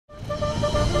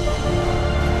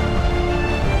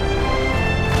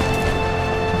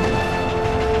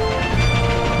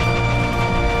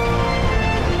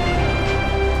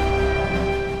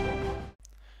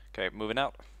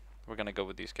we're gonna go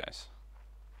with these guys.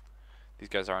 These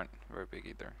guys aren't very big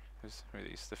either. Who are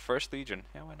these? The First Legion.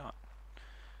 Yeah, why not?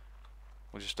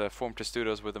 We'll just form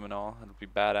testudos with them and all. It'll be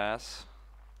badass.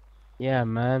 Yeah,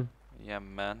 man. Yeah,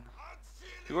 man.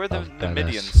 Who are the Badass.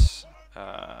 Numidians?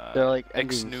 They're like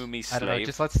ex-Numi I don't know, slave.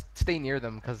 just let's stay near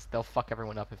them because they'll fuck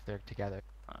everyone up if they're together.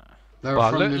 They're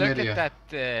Wow, from look Numidia. at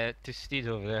that Testito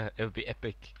over there. It would be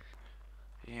epic.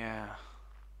 Yeah.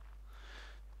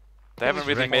 They haven't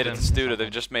really made a testudo, they've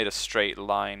just made a straight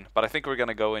line. But I think we're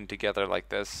gonna go in together like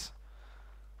this.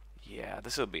 Yeah,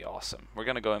 this will be awesome. We're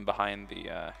gonna go in behind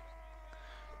the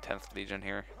 10th Legion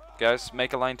here. Guys,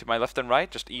 make a line to my left and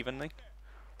right, just evenly.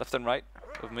 Left and right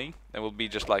of me. And we'll be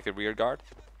just like a rear guard.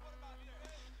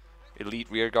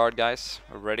 Elite rear guard, guys.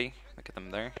 We're ready. Look at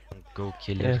them there. Go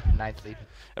kill Yeah. it. Ninth lead.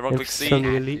 Everyone click It's C. so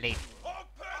elite.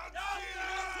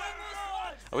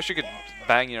 I wish you could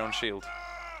bang your own shield.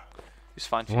 Use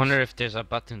fine I fuse. wonder if there's a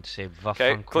button to say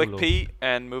Okay, Waffen click Kulo. P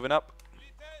and moving up.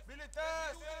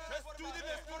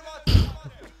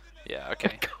 Yeah,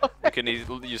 okay. You can use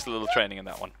a little training in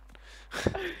that one.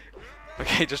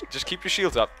 Okay, just keep your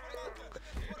shields up.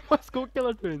 Let's go kill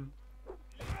it, man.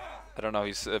 I don't know.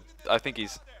 He's. I think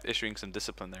he's issuing some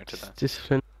discipline there to the.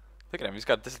 Discipline. Look at him. He's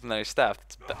got disciplinary staff.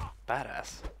 It's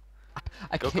badass.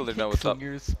 I Go can't kill their get know what's up.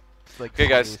 clingers, like, Okay,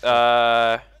 guys.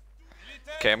 fingers.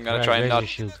 Okay, I'm gonna Right, try and raise not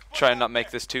your shield.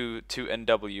 make this too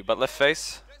NW. But left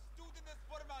face.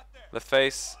 Left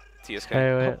face. TSK.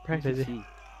 Hey, Press busy. C.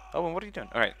 Oh, and what are you doing?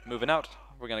 All right, moving out.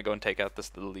 We're gonna go and take out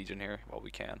this little legion here while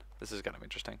we can. This is gonna be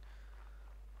interesting.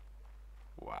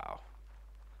 Wow,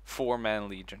 4-man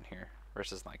legion here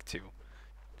versus like 2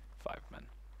 5-man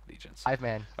legions.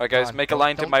 5-man. All right, guys, Come on, make a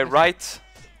line to don't my miss it. right.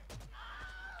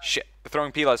 Shit, they're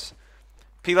throwing pilas.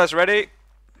 Pilas ready.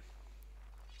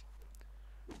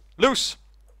 Loose.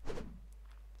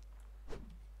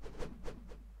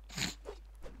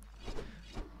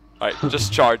 All right,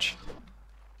 just charge.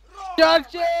 Charge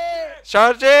it!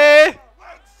 Charge!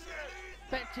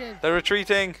 Bitches! They're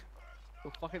retreating.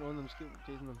 Go fucking on them,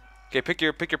 chasing them. Okay, pick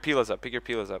your pilas up. Pick your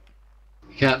pilas up.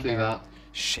 You can't do that.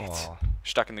 Shit, Aw.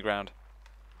 stuck in the ground.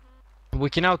 We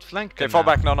can outflank Okay, them fall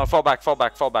now. back. No, fall back. Fall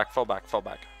back. Fall back. Fall back. Fall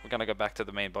back. We're gonna go back to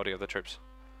the main body of the troops.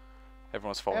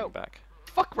 Everyone's falling Oh. back.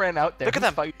 Fuck ran out there. Look at Who's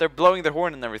them. fighting? They're blowing their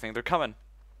horn and everything. They're coming.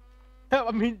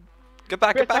 I mean, Get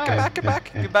back. Get back. Get back. Get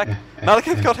back. Get back.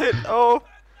 Malekith got hit. Oh.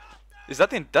 Is that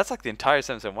the? That's like the entire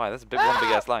 7-7Y. That's a big one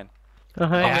big ass line. oh,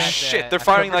 Oh Yeah, shit! the- They're I've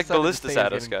firing never like said that the ballistas thing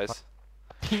at is us,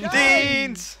 getting guys.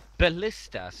 Deans!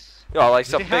 Ballistas. Oh, like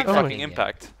Do some they big have fucking any?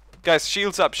 impact. Guys,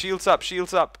 shields up, shields up,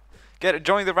 shields up.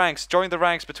 Join the ranks,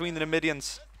 between the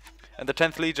Numidians and the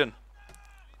 10th Legion.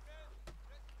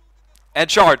 And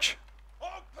charge.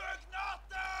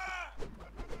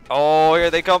 Oh, here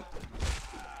they come.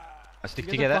 Stick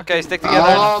together. Okay, stick together Oh,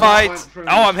 and that fight. went through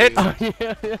Oh, I'm hit. the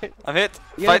yeah. I'm hit.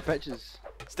 Yeah, Fight. bitches.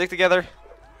 Stick together.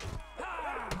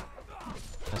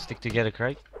 Stick together,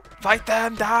 Craig. Fight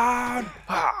them down.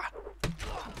 Ah.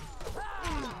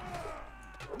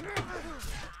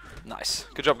 Nice.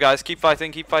 Good job, guys. Keep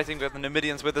fighting. Keep fighting. We have the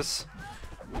Numidians with us.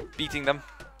 Beating them.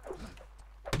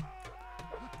 Good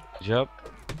job.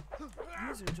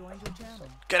 User joined your channel.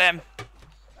 Get him.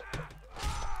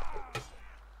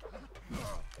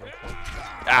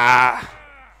 Ah.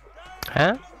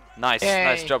 Huh? Nice, Yay.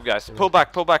 nice job, guys. Pull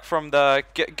back from the.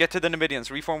 Get to the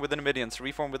Numidians. Reform with the Numidians.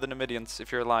 Reform with the Numidians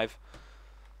if you're alive.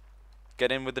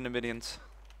 Get in with the Numidians.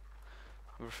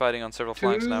 We're fighting on several To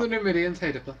flanks the now. Numidians.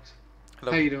 Hey, Diplex.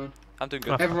 Hello. How you doing? I'm doing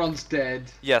good. Everyone's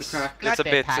dead. Yes, The crack, it's a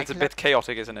Not bit, that it's a high. bit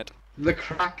chaotic, isn't it? the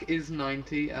crack is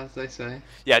 90, as they say.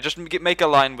 Yeah, just make a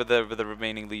line with the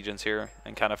remaining legions here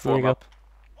and kind of There you form go. up.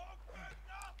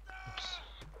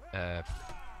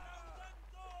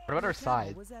 What about our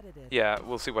side? Was edited. Yeah,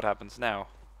 we'll see what happens now.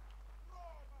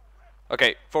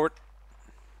 Okay, forward.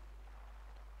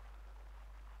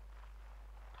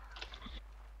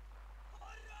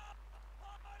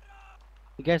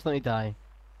 You guys let me die.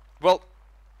 Well,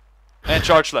 and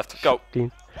charge left. Go.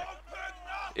 Dean.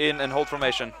 In and hold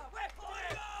formation.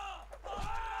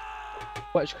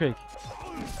 Watch Craig.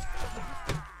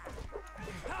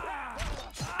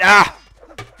 Ah!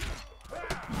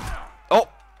 Oh!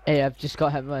 Hey, I've just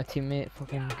got hit by a teammate.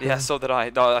 Fucking. Yeah, so did I.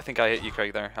 No, I think I hit you,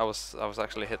 Craig. There, I was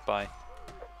actually hit by.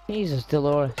 Jesus,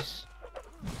 Dolores.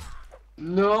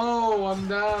 No, I'm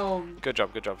down. Good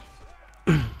job, good job.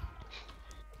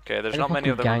 Okay, there's I not don't many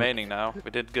of them fucking gank. remaining now. We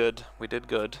did good. We did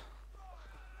good.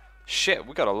 Shit,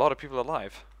 we got a lot of people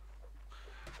alive.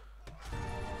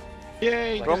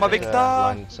 Yay! Roma Victor!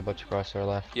 Line's about to cross our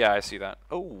left. Yeah, I see that.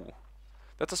 Oh,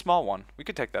 that's a small one. We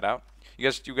could take that out.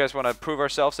 You guys want to prove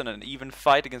ourselves in an even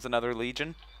fight against another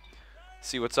legion?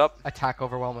 See what's up. Attack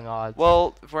overwhelming odds.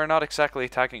 Well, we're not exactly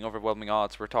attacking overwhelming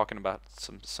odds. We're talking about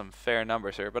some fair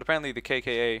numbers here. But apparently the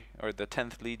KKA, or the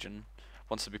 10th Legion,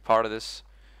 wants to be part of this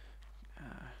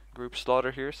group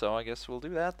slaughter here. So I guess we'll do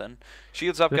that then.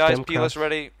 Shields up, Let guys. them Peel is cross.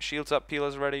 ready. Shields up. Peel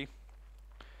is ready.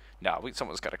 No,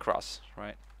 someone's got to cross,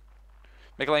 right?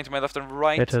 Make a lane to my left and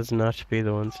right. Let us not be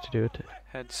the ones to do it.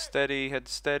 Head steady. Head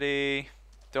steady.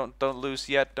 Don't lose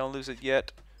yet. Don't lose it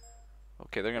yet.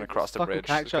 Okay, they're gonna cross the fucking bridge.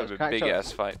 crack It's gonna shots, be a crack big shots.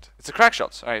 ass fight. It's a crack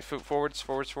shots. All right, forwards.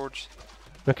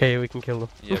 Okay, we can kill them.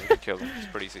 Yeah, we can kill them. It's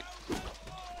pretty easy.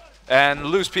 And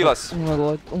lose Pilas. Oh my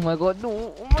god, oh my god, no,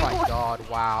 oh Oh my god,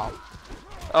 wow.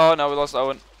 Oh no, we lost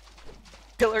Owen.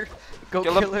 Killer! Go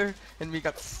Kill him. killer! And we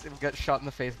got shot in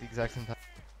the face at the exact same time.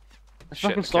 Let's Shit,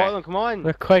 fucking slaughter okay. them, come on!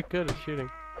 They're quite good at shooting.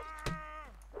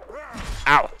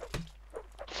 Ow!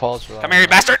 Falls for Come here, you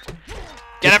bastard!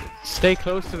 Get him! Stay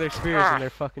close to their spears and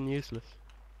they're fucking useless.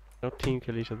 Don't team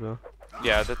kill each other though.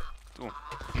 Yeah,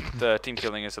 the team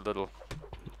killing is a little.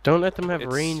 Don't let them have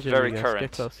It's range on very you guys. current.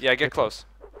 Get close. Yeah, get close.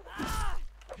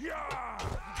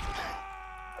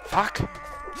 Fuck!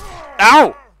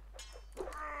 Ow!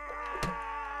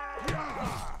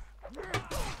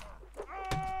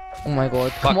 Oh my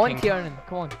god, come on Fucking- Kieran,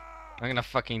 come on. I'm gonna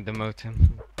fucking demote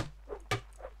him.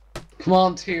 Come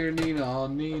on, Tyr, Nina.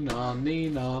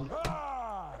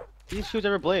 These shoes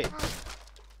ever blade.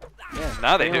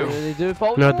 Now they do. They do.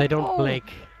 Oh, No, they don't oh.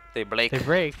 blake. They blake. They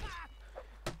break.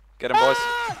 Get him, boys.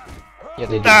 Yeah,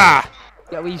 they do. Ah!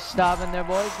 Get we stabbing there,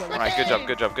 boys. Get we Alright, good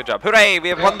stabbing. job. Hooray! We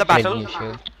have won the Maybe battle. you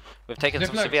should. We've taken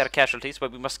some severe casualties,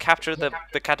 but we must capture the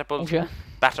catapult Okay.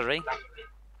 battery.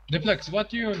 Diplex,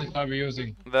 what unit are we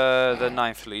using? The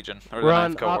 9th Legion, or We're the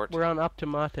on 9th cohort. we're on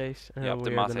Optimates. Yeah, We're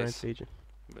the Optimates. 9th Legion.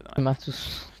 We're the ninth.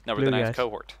 Tomatoes. No, we're the Blue 9th guys.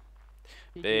 cohort.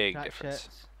 Big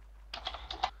difference.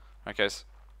 Alright, guys.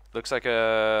 Looks like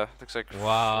a.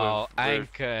 Wow, we've-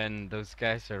 Anka and those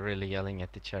guys are really yelling at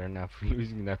each other now for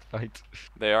losing that fight.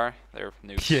 They are. They're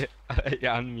noobs. Yeah, I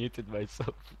unmuted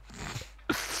myself.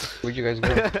 Where'd you guys go?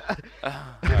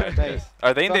 Alright, Hey, guys.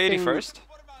 Are they in the fucking- 81st?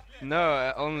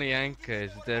 No, only Anka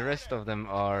is. The rest of them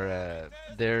are,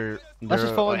 they're Let's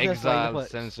just follow this line, exiled Diplex.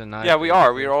 since the night. Yeah, we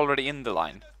are. We are already in the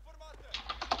line.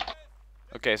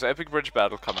 Okay, so epic bridge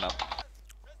battle coming up.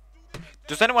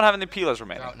 Does anyone have any peelers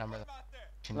remaining? Outnumber them.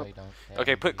 No, you don't. Yeah,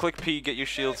 Okay, you do. click P, get your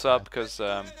shields up, because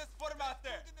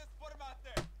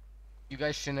You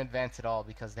guys shouldn't advance at all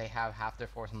because they have half their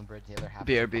force on the bridge, the other half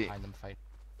is BRB. behind them fight.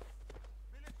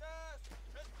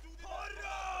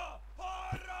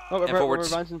 Oh, And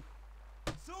forwards. we're advancing.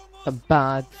 A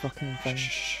bad fucking thing.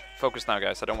 shh. Focus now,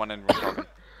 guys. I don't want anyone talking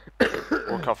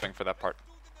or coughing for that part.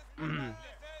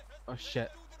 Oh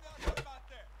shit.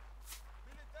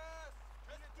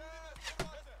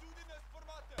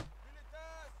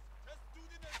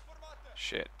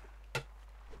 Shit.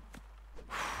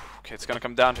 Okay, it's gonna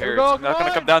come down to Here here. we go, It's not come gonna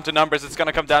on. come down to numbers. It's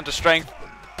gonna come down to strength.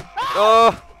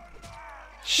 Oh,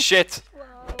 shit.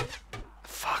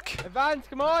 Fuck. Advance,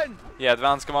 come on! Yeah,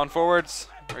 advance. Come on, forwards.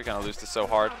 We're gonna lose this so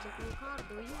hard.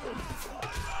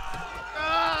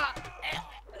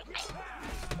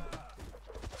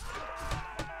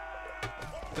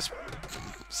 This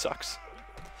sucks.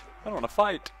 I don't want to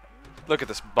fight. Look at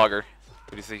this bugger.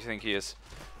 Who do you think he is?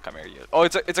 Come here, you. Oh,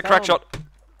 it's a crack Down. shot.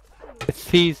 It's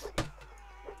these.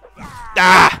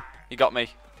 Ah! He got me.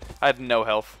 I had no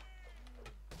health.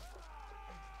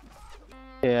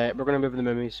 Yeah, we're gonna move the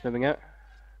mummies. Moving out.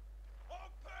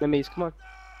 Mummies, come on.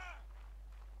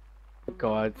 Oh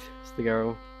god, it's the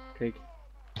girl. Craig.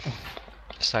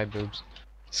 Side boobs.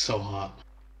 So hot.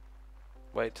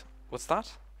 Wait, what's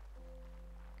that?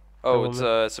 Oh, it's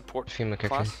woman. a support Female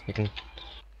character. class. You can.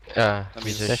 Let me,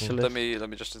 Musician. Specialist. let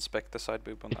me just inspect the side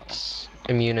boob on that one. It's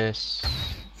Immunis.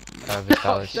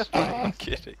 Vitalis. I'm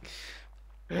kidding.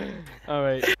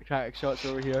 Alright, crack shots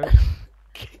over here.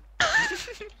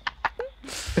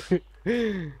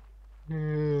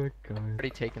 Oh god. Already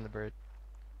taken the bridge.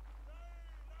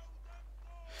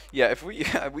 Yeah, if we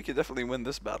we could definitely win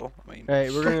this battle. I mean,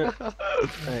 Right, we're gonna.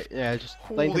 Right, yeah, just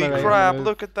line to holy my right. crap! On the move.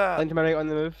 Look at that. Line to my right on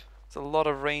the move. It's a lot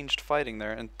of ranged fighting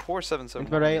there, and poor Line 7-7.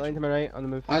 to my right, line to my right on the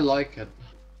move. I like it.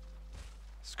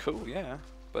 It's cool, yeah,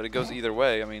 but it goes either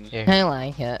way. I mean, Here. I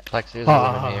like it. Plex, there's a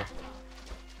woman here.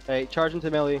 Right, charge into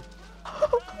melee.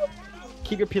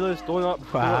 Keep your pillars going up.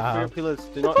 Go up Wow. for your pillars.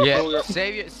 Do not. Yeah, go up.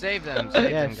 save them. Save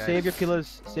Yeah, them, guys. save your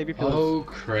pillars. Save your pillars. Oh,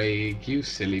 Craig, you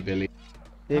silly Billy.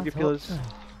 Save your pillars.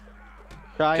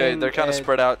 Try okay, and, they're kind of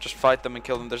spread out. Just fight them and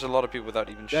kill them. There's a lot of people without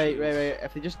even Right, shields. right.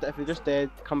 If they're just dead,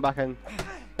 come back in.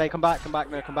 Hey, come back now.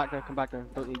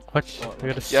 Don't need. Watch. Oh, We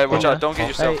gotta Yeah, watch spin out! Don't get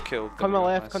yourself Hey, killed. come to that'd the be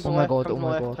left. nice. Come to Oh the my left. god, Come oh to the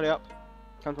my left. god. Hurry up.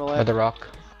 Come to the By left. the rock.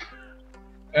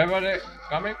 Everybody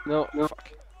coming? No, no.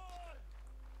 Fuck.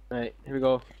 Right, here we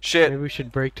go. Shit. Maybe we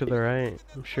should break to the right.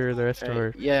 I'm sure the rest of our.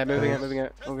 Right. Yeah, moving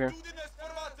it. Over here.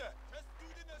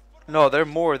 No, they're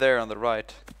more there on the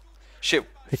right. Shit.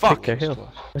 They Fuck. took their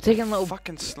hill. We're taking little.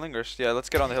 Fucking slingers. Yeah, let's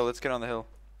get on the hill. Let's get on the hill.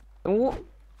 Oh,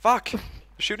 Fuck. They're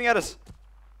shooting at us.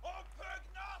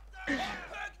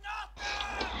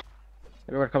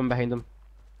 We're coming behind them.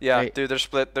 Yeah, Right. dude, they're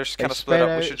split. They're kind of Spread split up.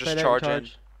 We out, should just spread out and charge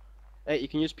in. Hey, you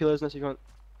can use pillars if you want.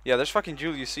 Yeah, there's fucking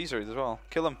Julius Caesar as well.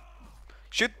 Kill him.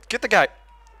 Shoot. Get the guy.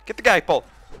 Get the guy, Paul.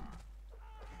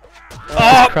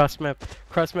 Oh! Cross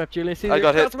map, Julius Caesar. I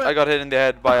got hit. cross map. I got hit in the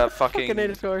head by a Fucking fucking.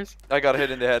 dinosaurs. I got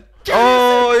hit in the head.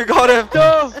 Oh, you got him.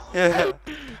 No! Yeah.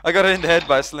 I got hit in the head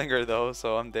by a slinger though,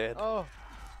 so I'm dead. Oh.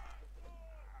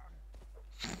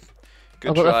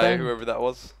 Good I got the try, thing. whoever that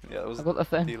was. Yeah, it was I got the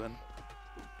thing. Dylan.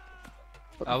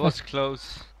 I was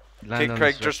close. Okay,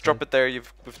 Craig, just drop it there.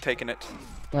 We've taken it.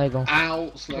 there you go.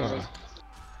 Ow, slingers.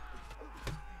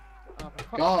 Oh, for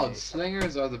fuck's God, sake.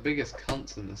 slingers are the biggest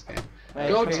cunts in this game. Right,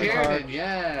 Go Craig in Tiernan, charge.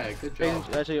 yeah, good job.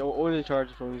 Actually, only charge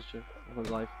if one's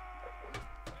life.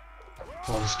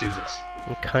 Come on, let's do this.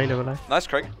 I'm kind of alive. Nice,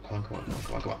 Craig. Come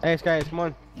on. Hey guys, come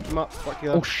on. Come up, work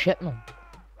together. Oh shit, man.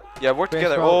 Yeah, work Brace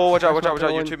together. roll, Oh, watch out, brace watch out, watch out.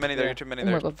 roll, You're too many there. yeah. You're too many Oh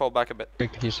my there. God. Fall back a bit.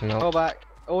 Go back.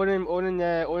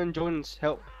 Owen Jones,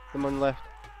 help them on the left.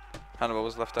 Hannibal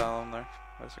was left down there.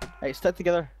 Wait a second. Hey, stick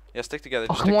together. Yeah, stick together.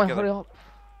 Oh Just come stick on, together. hurry up.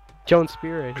 Joan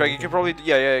Spear. Craig, you can probably.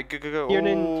 Yeah, go.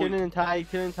 Tiernan Oh, and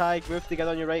Tag, move together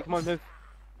on your right. Come on, move.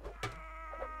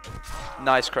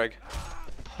 nice, Craig.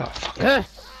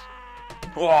 Yes.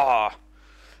 Whoa.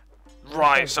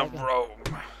 Rise of Rome.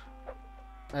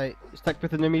 Right, stick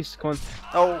with the enemies. Come on.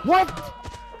 Oh, What?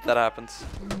 that happens.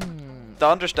 Hmm. The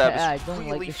understab Yeah, I is don't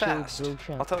like really the shield fast.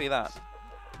 bullshit. I'll tell you that.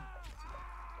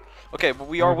 Okay, but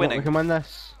we are We winning. can win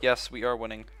this. Yes, we are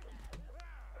winning.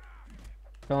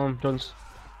 Kill him, Jones.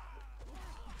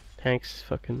 Tanks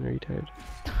fucking retard.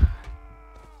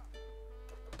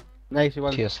 Nice, we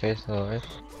won. face, alright.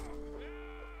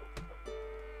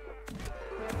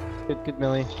 Good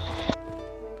melee. The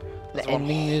That's one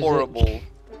ending music. horrible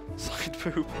side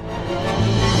poop.